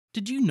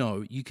Did you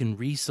know you can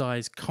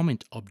resize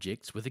comment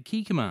objects with a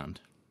key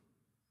command?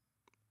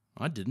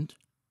 I didn't.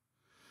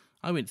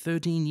 I went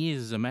 13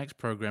 years as a Max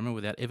programmer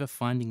without ever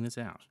finding this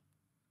out.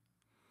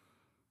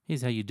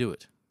 Here's how you do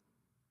it.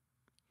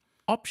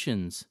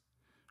 Options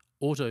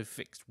Auto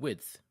Fixed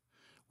Width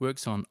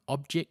works on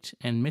object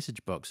and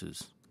message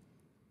boxes.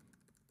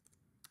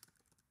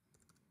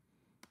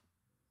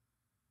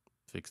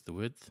 Fix the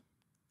width.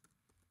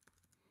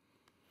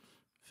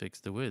 Fix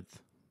the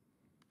width.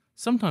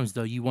 Sometimes,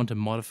 though, you want to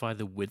modify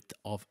the width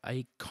of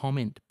a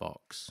comment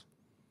box.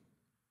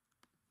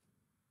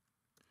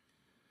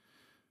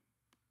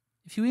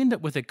 If you end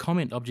up with a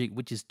comment object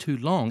which is too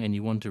long and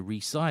you want to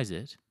resize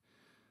it,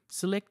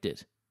 select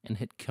it and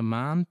hit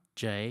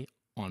Command-J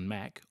on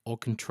Mac or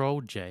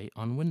Control-J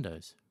on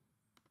Windows.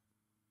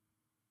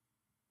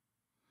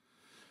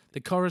 The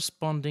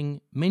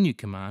corresponding menu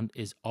command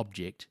is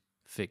Object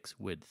Fix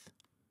Width.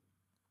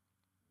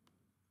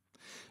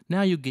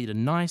 Now you'll get a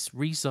nice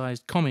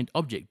resized comment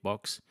object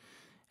box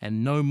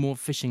and no more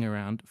fishing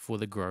around for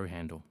the grow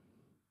handle.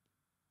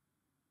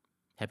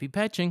 Happy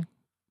patching!